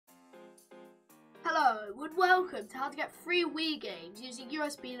Hello and welcome to how to get free Wii games using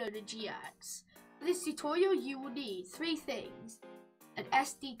USB loader GX. For this tutorial you will need three things: an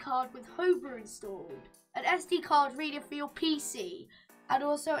SD card with Homebrew installed, an SD card reader for your PC, and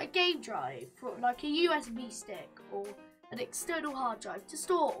also a game drive for like a USB stick or an external hard drive to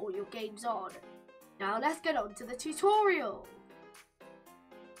store all your games on. Now let's get on to the tutorial.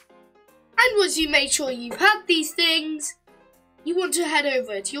 And once you've made sure you've had these things, you want to head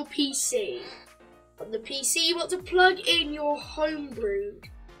over to your PC. On the PC, you want to plug in your Homebrew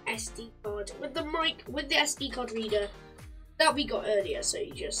SD card with the SD card reader that we got earlier. So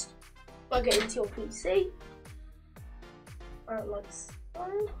you just plug it into your PC, like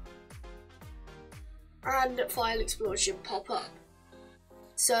so, and File Explorer should pop up.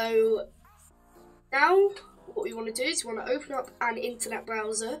 So now what we want to do is we want to open up an internet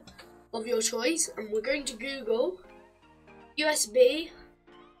browser of your choice, and we're going to Google USB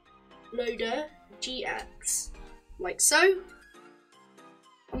loader GX, like so.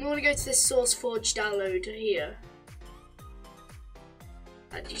 And we want to go to this SourceForge download here,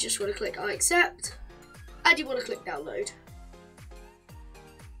 and you just want to click I accept, and you want to click download,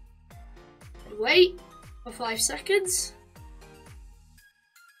 and wait for 5 seconds,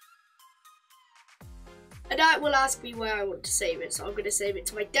 and that will ask me where I want to save it. So I'm going to save it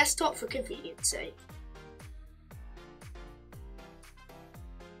to my desktop for convenience sake.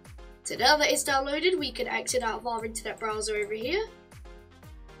 So now that it's downloaded, we can exit out of our internet browser over here,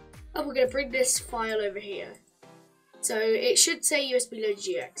 and we're going to bring this file over here. So it should say USB loader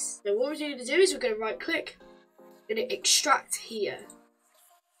GX. So what we're going to do is we're going to right click, we're going to extract here.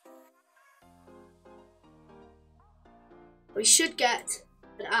 We should get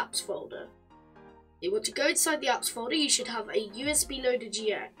an apps folder. You want to go inside the apps folder, you should have a USB loader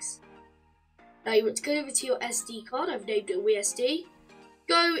GX. Now you want to go over to your SD card, I've named it WiiSD.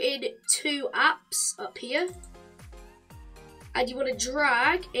 Go in to apps up here, and you want to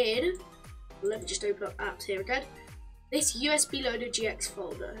drag in, let me just open up apps here again, this USB loader GX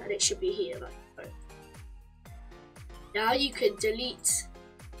folder, and it should be here like so. Now you can delete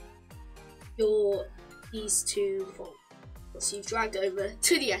these two folders once you've dragged over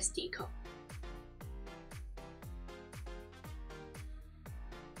to the SD card.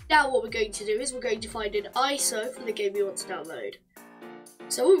 Now what we're going to do is we're going to find an ISO for the game we want to download.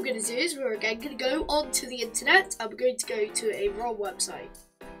 So what we're going to do is we're again going to go onto the internet, and we're going to go to a ROM website.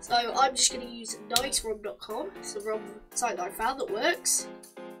 So I'm just going to use nicerom.com. It's a ROM site that I found that works.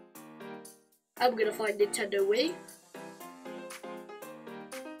 And we're going to find Nintendo Wii.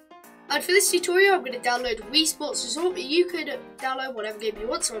 And for this tutorial I'm going to download Wii Sports Resort, but you could download whatever game you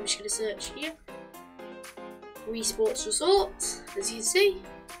want. So I'm just going to search here, Wii Sports Resort, as you can see.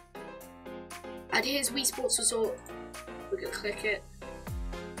 And here's Wii Sports Resort. We're going to click it.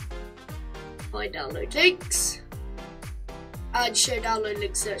 Find download links and show download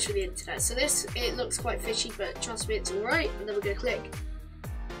link search for the internet. So it looks quite fishy, but trust me, it's alright. And then we're going to click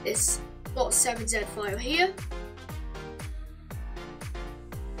this .7z file here,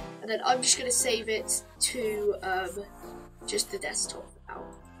 and then I'm just going to save it to just the desktop now.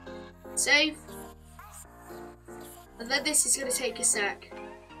 Save, and then this is going to take a sec.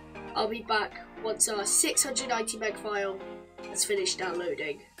 I'll be back once our 690 meg file has finished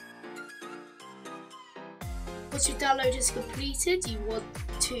downloading. Once your download is completed, you want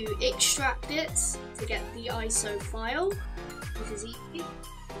to extract it to get the ISO file. This is easy.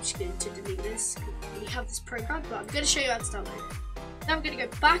 I'm just going to delete this because we have this program, but I'm going to show you how to download it. Now I'm going to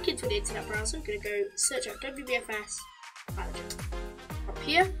go back into the internet browser. I'm going to go search up WBFS Manager. Up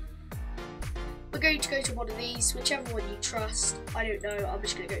here, we're going to go to one of these, whichever one you trust. I don't know, I'm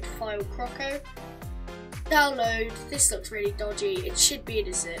just going to go to File Croco. Download. This looks really dodgy. It should be in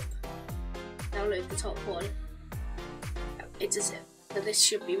a zip. Download the top one. It's a zip, so this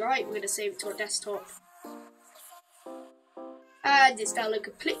should be right. We're going to save it to our desktop, and it's download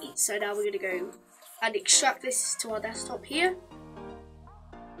complete. So now we're going to go and extract this to our desktop here.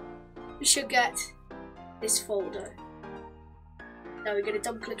 We should get this folder. Now we're going to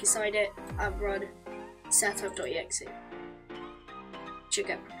double click inside it and run setup.exe. Should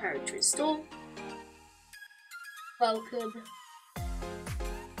get preparing to install. Welcome.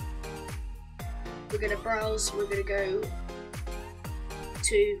 We're going to browse. We're going to go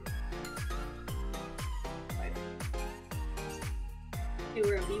to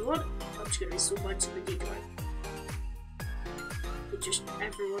wherever you want. I'm just going to install mine to the D drive. But just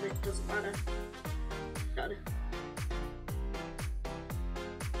everyone, it doesn't matter. Done.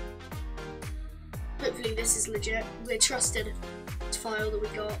 Hopefully this is legit. We're trusted this file that we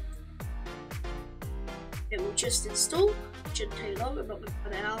got. It will just install. Shouldn't take long. I'm not going to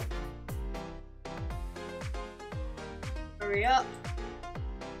cut it out. hurry up.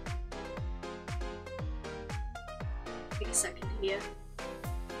 Take a second here.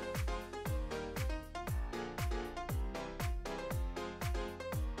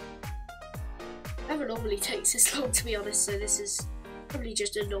 Never normally takes this long, to be honest, so this is probably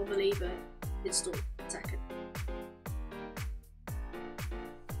just a anomaly, but install a second.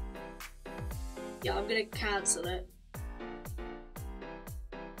 Yeah, I'm gonna cancel it.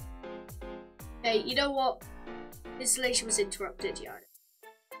 Hey, you know what? Installation was interrupted, yeah.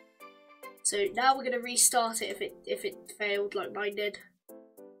 So now we're gonna restart it if it failed like mine did.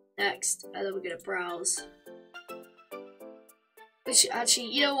 Next, and then we're gonna browse. Which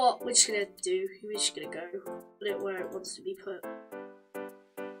actually, you know what? We're just gonna go put it where it wants to be put.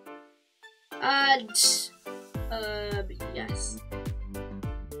 And yes.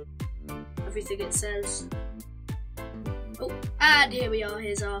 Everything it says. Oh, and here we are.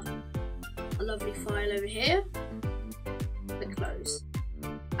 Here's our lovely file over here. Click close.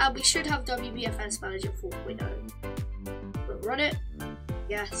 And we should have WBFS Manager 4.0. We'll run it.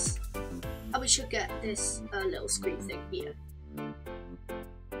 Yes. And we should get this little screen thing here.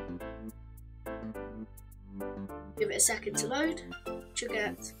 Give it a second to load. Should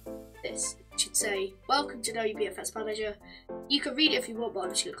get this. It should say, "Welcome to WBFS Manager." You can read it if you want, but I'm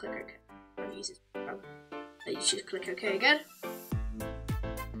just gonna click OK. I'll use this program. Then you should click OK again.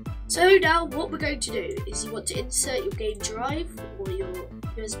 So now what we're going to do is you want to insert your game drive or your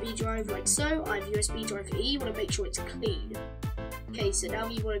USB drive like so. I have USB drive here. You want to make sure it's clean. Okay, so now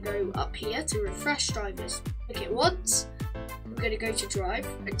you want to go up here to refresh drivers. Click it once. We're going to go to drive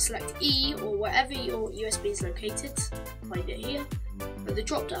and select E or wherever your USB is located. Find it here. Go to the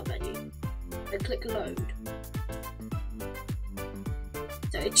drop down menu and click load.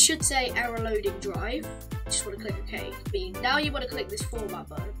 So it should say error loading drive. Just want to click OK. But now you want to click this format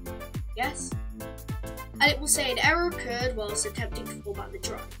button. Yes. And it will say an error occurred whilst attempting to format the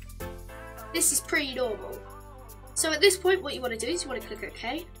drive. This is pretty normal. So at this point what you want to do is you want to click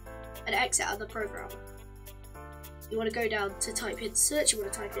OK and exit out of the program. You want to go down to type in search, you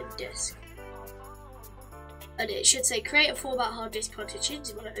want to type in disk. And it should say create a format hard disk partitions,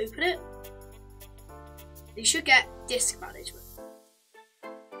 you want to open it. You should get disk management.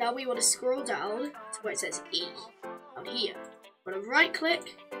 Now we want to scroll down to where it says E, down here. You want to right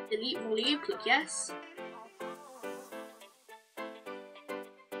click, delete volume, click yes.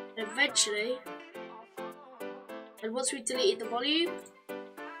 And eventually, and once we've deleted the volume,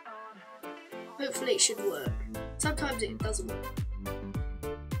 hopefully it should work. Sometimes it doesn't work.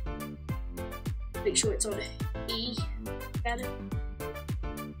 Make sure it's on E again.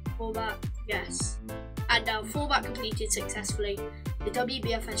 Format, yes. And now format completed successfully. The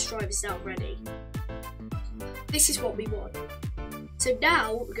WBFS drive is now ready. This is what we want. So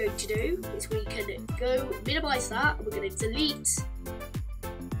now what we're going to do is we can go minimize that. And we're going to delete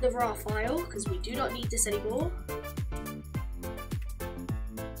the RAR file because we do not need this anymore.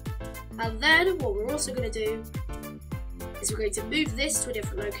 And then what we're also going to do is we're going to move this to a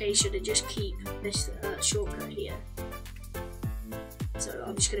different location and just keep this shortcut here. So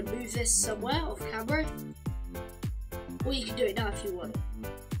I'm just going to move this somewhere off camera. Or you can do it now if you want.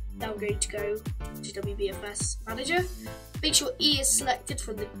 Now we're going to go to WBFS Manager. Make sure E is selected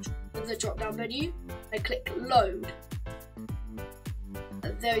from the drop down menu and click load.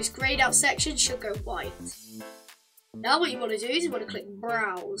 And those grayed out sections should go white. Now what you want to do is you want to click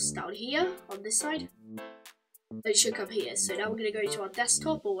browse down here on this side. It should come here. So now we're going to go to our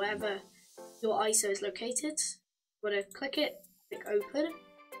desktop or wherever your ISO is located. You want to click it, click open,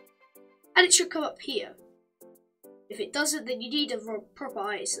 and it should come up here. If it doesn't, then you need a proper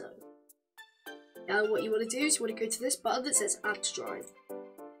ISO. Now what you want to do is you want to go to this button that says add to drive.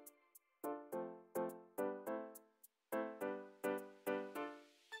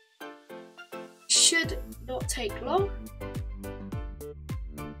 Should not take long.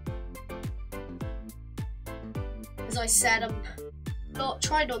 As I said, I'm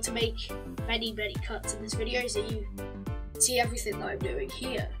trying not to make many cuts in this video so you see everything that I'm doing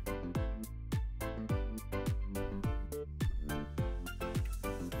here.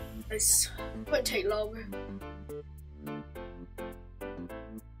 This won't take long.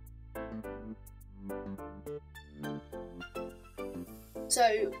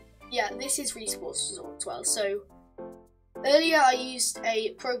 So yeah, this is Resports Resort as well. So earlier I used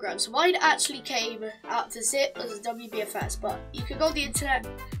a program, so mine actually came out to zip as a WBFS, but you can go on the internet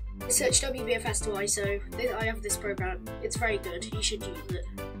and search WBFS to ISO. I have this program, it's very good, you should use it.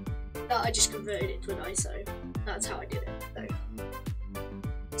 I just converted it to an ISO, that's how I did it.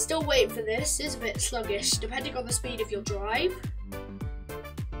 So, still waiting for this, it's a bit sluggish depending on the speed of your drive.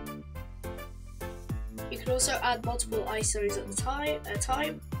 You can also add multiple ISOs at a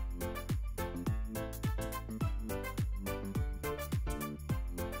time.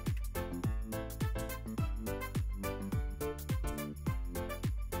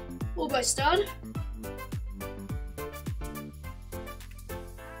 Almost done.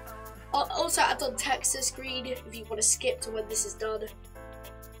 I'll also add on text to the screen if you want to skip to when this is done.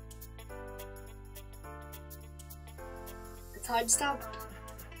 The timestamp.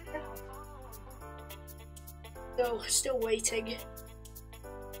 No, still waiting.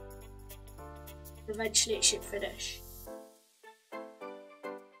 Eventually it should finish.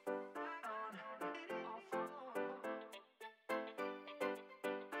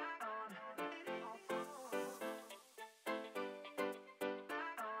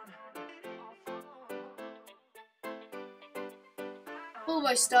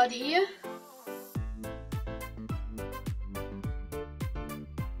 Almost done here.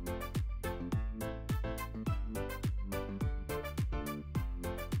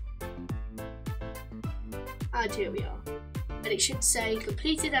 And here we are. And it should say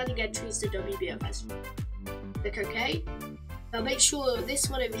completed adding entries to WBFS. Click OK. Now make sure this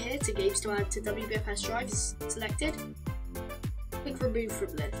one over here to games to add to WBFS drive is selected. Click remove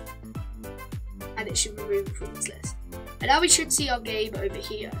from list. And it should remove it from this list. And now we should see our game over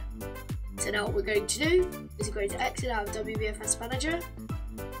here. So now what we're going to do is we're going to exit out of WBFS Manager,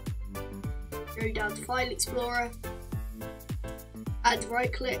 go down to File Explorer, and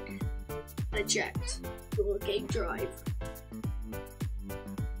right click and eject your game drive.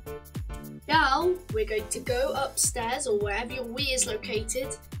 Now we're going to go upstairs or wherever your Wii is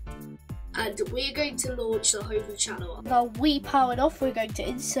located, and we're going to launch the Homebrew channel. Now Wii powered off, we're going to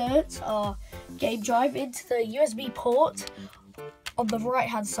insert our game drive into the USB port on the right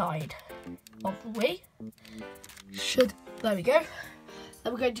hand side of the Wii. There we go.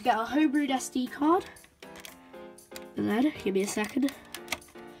 Then we're going to get our Homebrew SD card, and then give me a second,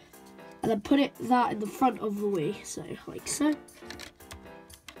 and then put that in the front of the Wii, so like so.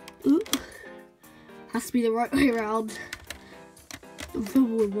 Ooh. Has to be the right way around. I'm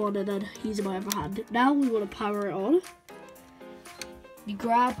filming with one and then using my other hand. Now we want to power it on. We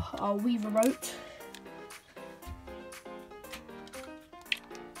grab our Wii remote.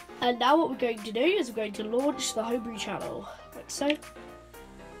 And now what we're going to do is we're going to launch the Homebrew channel, like so.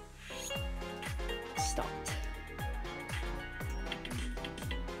 Start.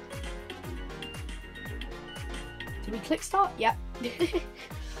 Did we click start? Yep.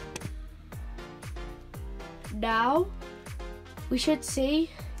 Now we should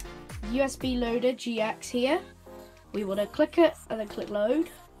see USB loader GX here. We want to click it and then click load.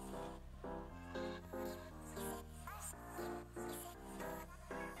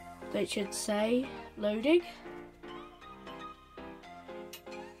 It should say loading.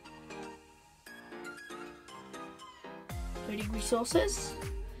 Loading resources.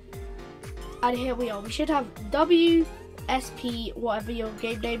 And here we are. We should have WSP, whatever your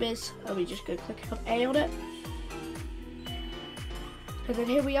game name is, and we just go click on A on it. And then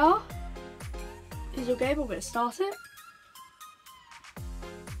here we are. Here's your game. I'm going to start it.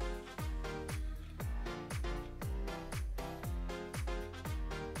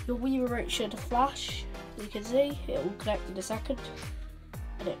 Your Wii remote should flash. As you can see, it will connect in a second.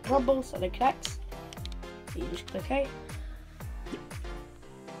 And it rumbles and it connects. You just click OK.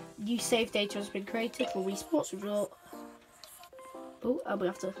 New save data has been created for Wii Sports Resort. Oh, and we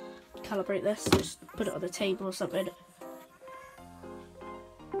have to calibrate this. Just put it on the table or something.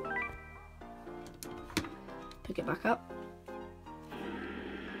 Pick it back up.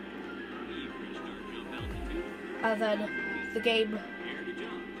 And then the game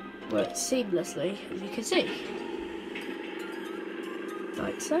works seamlessly, as you can see.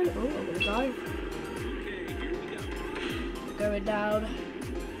 Like so. Oh, I'm going to dive. Going down.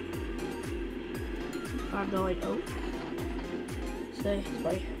 5-9. Oh. So here's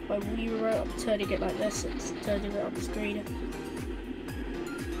my Wii remote. I'm turning it like this. It's turning it on the screen.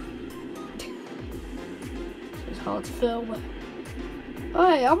 It's hard to film. Oh,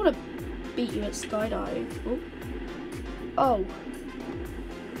 hey, I'm gonna beat you at skydive. Oh.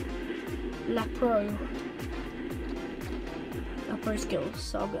 La Pro skills.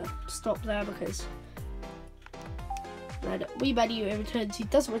 So I'm gonna stop there because then Wii menu it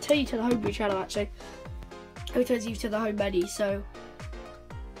doesn't return you to the Homebrew channel actually. It returns you to the home menu. So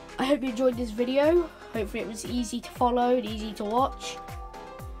I hope you enjoyed this video. Hopefully it was easy to follow and easy to watch.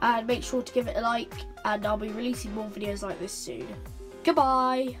 And make sure to give it a like, and I'll be releasing more videos like this soon.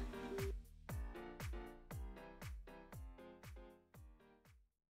 Goodbye!